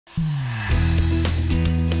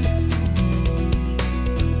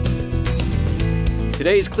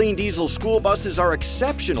Today's clean diesel school buses are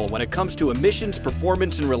exceptional when it comes to emissions,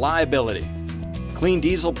 performance, and reliability. Clean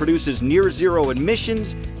diesel produces near-zero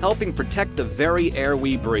emissions, helping protect the very air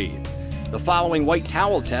we breathe. The following white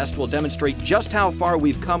towel test will demonstrate just how far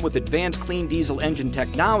we've come with advanced clean diesel engine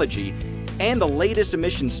technology and the latest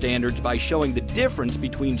emission standards by showing the difference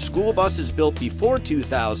between school buses built before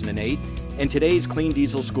 2008 and today's clean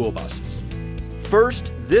diesel school buses.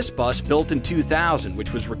 First, this bus built in 2000,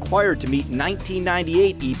 which was required to meet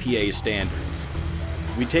 1998 EPA standards.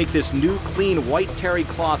 We take this new clean white terry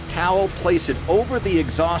cloth towel, place it over the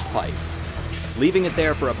exhaust pipe, leaving it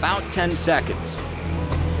there for about 10 seconds.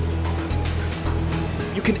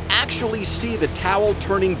 You can actually see the towel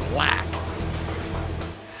turning black.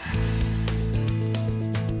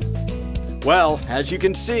 Well, as you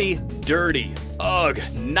can see, dirty. Ugh,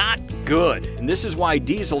 not good. And this is why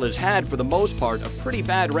diesel has had, for the most part, a pretty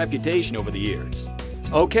bad reputation over the years.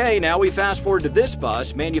 Okay, now we fast forward to this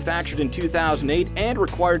bus, manufactured in 2008 and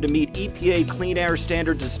required to meet EPA clean air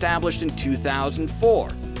standards established in 2004.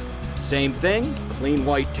 Same thing, clean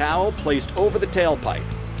white towel placed over the tailpipe.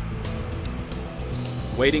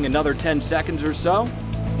 Waiting another 10 seconds or so.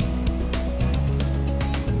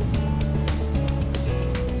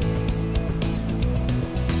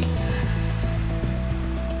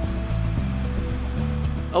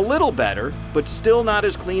 A little better, but still not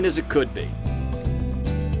as clean as it could be.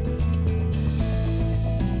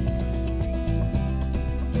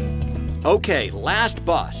 Okay, last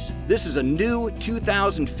bus. This is a new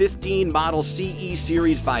 2015 model CE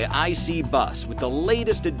series by IC Bus with the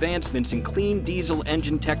latest advancements in clean diesel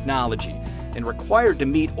engine technology and required to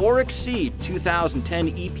meet or exceed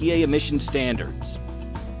 2010 EPA emission standards.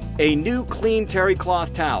 A new clean terry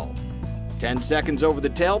cloth towel. 10 seconds over the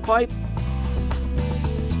tailpipe.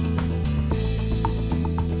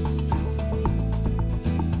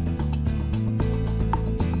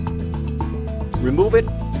 Remove it.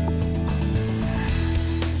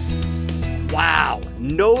 Wow,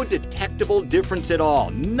 no detectable difference at all,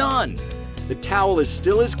 none. The towel is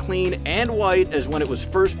still as clean and white as when it was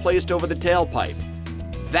first placed over the tailpipe.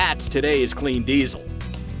 That's today's clean diesel.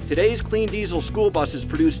 Today's clean diesel school buses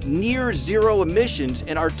produce near zero emissions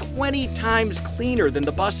and are 20 times cleaner than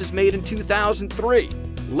the buses made in 2003.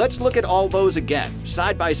 Let's look at all those again,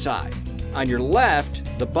 side by side. On your left,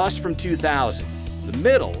 the bus from 2000. The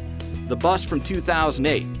middle, the bus from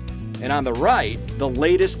 2008. And on the right, the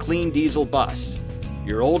latest clean diesel bus.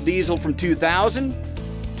 Your old diesel from 2000,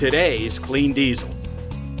 today's clean diesel.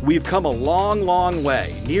 We've come a long, long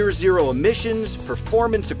way. Near zero emissions,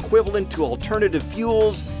 performance equivalent to alternative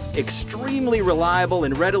fuels, extremely reliable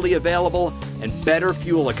and readily available, and better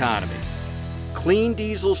fuel economy. Clean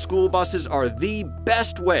diesel school buses are the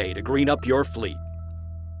best way to green up your fleet.